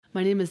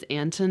My name is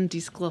Anton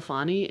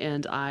DiSclafani,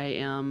 and I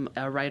am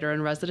a writer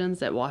in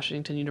residence at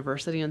Washington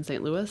University in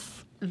St.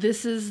 Louis.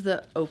 This is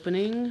the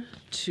opening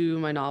to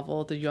my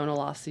novel, The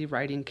Yonahlossee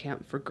Writing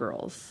Camp for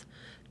Girls.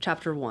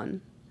 Chapter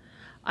 1.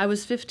 I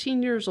was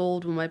 15 years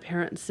old when my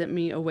parents sent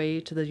me away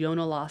to the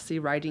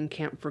Yonahlossee Writing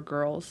Camp for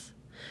Girls.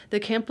 The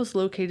camp was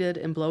located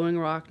in Blowing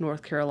Rock,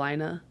 North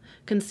Carolina,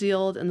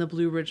 concealed in the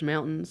Blue Ridge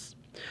Mountains.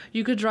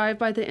 You could drive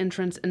by the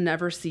entrance and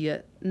never see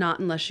it, not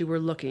unless you were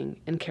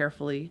looking, and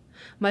carefully.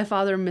 My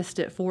father missed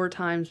it 4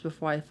 times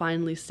before I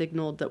finally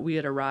signaled that we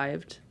had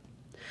arrived.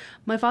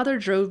 My father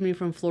drove me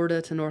from Florida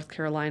to North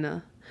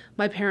Carolina.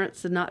 My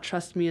parents did not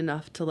trust me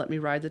enough to let me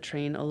ride the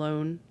train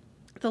alone.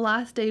 The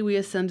last day we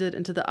ascended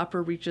into the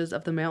upper reaches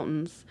of the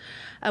mountains,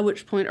 at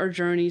which point our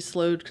journey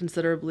slowed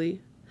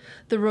considerably.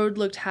 The road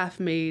looked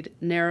half-made,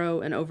 narrow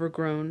and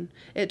overgrown.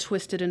 It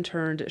twisted and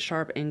turned at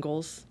sharp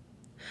angles.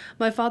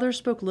 My father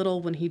spoke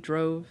little when he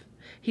drove.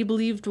 He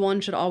believed one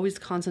should always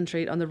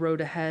concentrate on the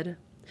road ahead.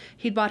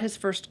 He'd bought his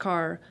first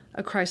car,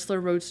 a Chrysler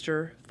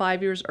Roadster,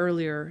 5 years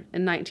earlier,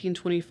 in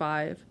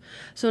 1925,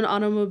 so an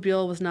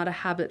automobile was not a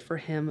habit for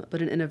him, but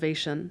an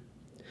innovation.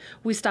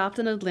 We stopped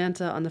in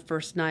Atlanta on the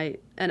first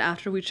night, and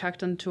after we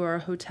checked into our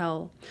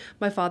hotel,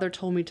 my father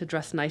told me to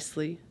dress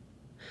nicely.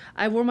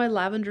 I wore my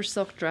lavender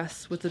silk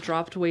dress with the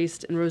dropped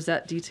waist and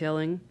rosette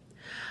detailing.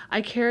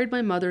 I carried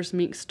my mother's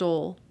mink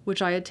stole,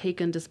 which I had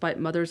taken despite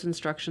mother's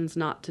instructions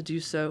not to do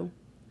so.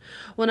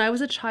 When I was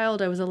a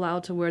child, I was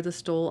allowed to wear the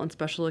stole on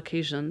special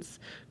occasions,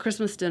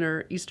 Christmas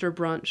dinner, Easter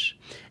brunch,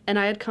 and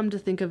I had come to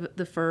think of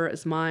the fur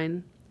as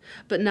mine.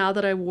 But now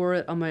that I wore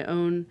it on my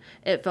own,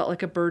 it felt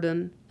like a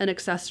burden, an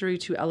accessory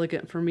too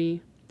elegant for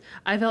me.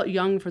 I felt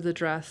young for the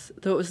dress,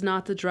 though it was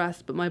not the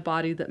dress but my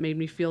body that made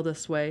me feel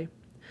this way.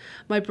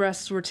 My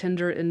breasts were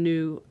tender and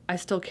new. I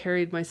still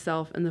carried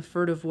myself in the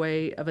furtive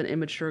way of an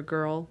immature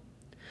girl.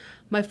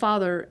 My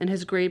father, in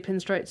his gray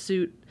pinstripe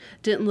suit,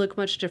 didn't look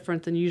much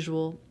different than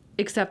usual,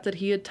 except that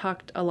he had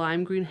tucked a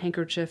lime green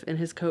handkerchief in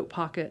his coat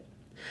pocket.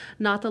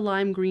 Not the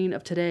lime green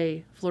of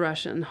today,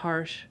 fluorescent and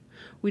harsh.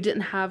 We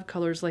didn't have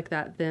colors like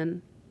that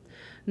then.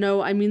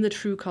 No, I mean the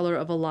true color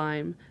of a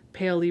lime,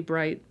 palely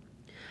bright.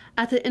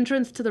 At the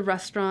entrance to the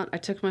restaurant, I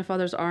took my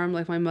father's arm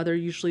like my mother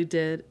usually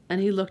did, and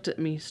he looked at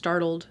me,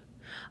 startled.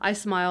 I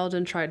smiled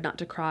and tried not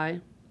to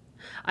cry.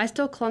 I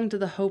still clung to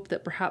the hope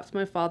that perhaps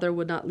my father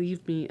would not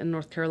leave me in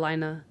North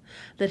Carolina,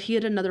 that he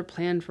had another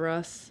plan for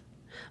us.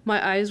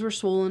 My eyes were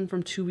swollen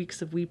from 2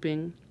 weeks of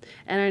weeping,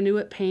 and I knew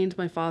it pained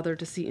my father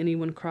to see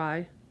anyone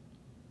cry.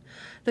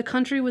 The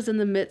country was in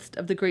the midst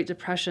of the Great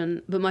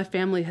Depression, but my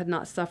family had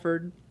not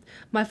suffered.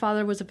 My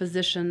father was a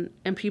physician,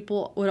 and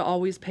people would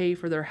always pay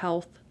for their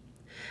health.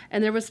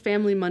 And there was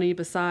family money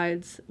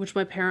besides, which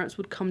my parents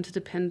would come to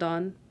depend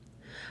on.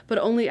 But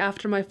only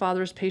after my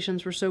father's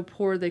patients were so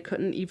poor they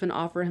couldn't even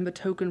offer him a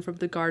token from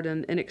the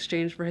garden in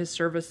exchange for his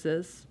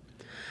services.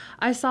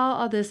 I saw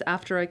all this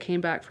after I came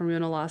back from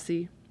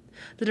Yonahlossee.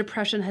 The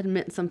Depression had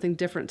meant something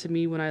different to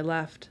me when I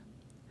left.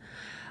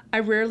 I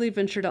rarely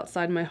ventured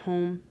outside my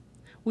home.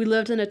 We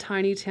lived in a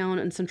tiny town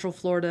in central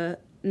Florida,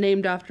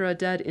 named after a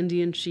dead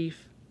Indian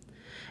chief.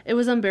 It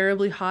was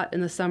unbearably hot in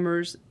the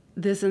summers,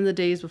 this in the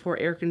days before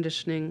air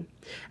conditioning,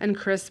 and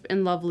crisp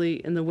and lovely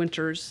in the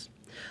winters.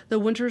 The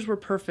winters were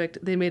perfect,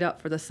 they made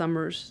up for the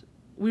summers.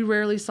 We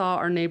rarely saw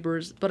our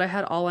neighbors, but I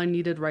had all I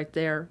needed right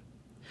there.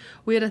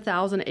 We had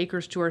 1,000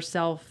 acres to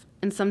ourselves,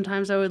 and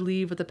sometimes I would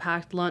leave with a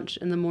packed lunch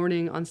in the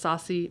morning on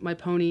Saucy, my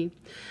pony,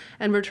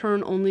 and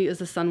return only as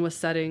the sun was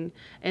setting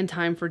and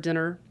time for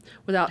dinner,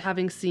 without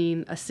having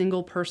seen a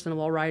single person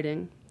while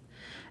riding.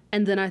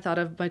 And then I thought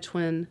of my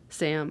twin,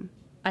 Sam.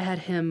 I had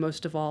him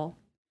most of all.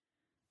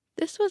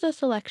 This was a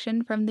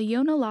selection from the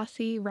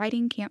Yonahlossee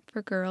Writing Camp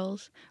for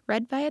Girls,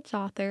 read by its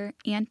author,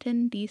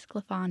 Anton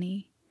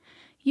DiSclafani.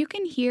 You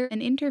can hear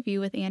an interview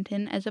with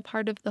Anton as a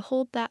part of the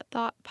Hold That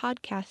Thought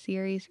podcast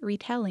series,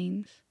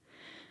 Retellings.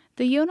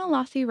 The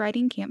Yonahlossee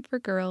Writing Camp for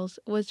Girls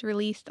was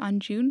released on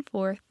June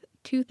 4th,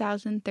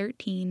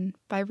 2013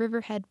 by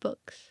Riverhead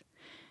Books.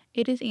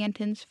 It is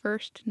Anton's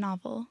first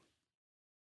novel.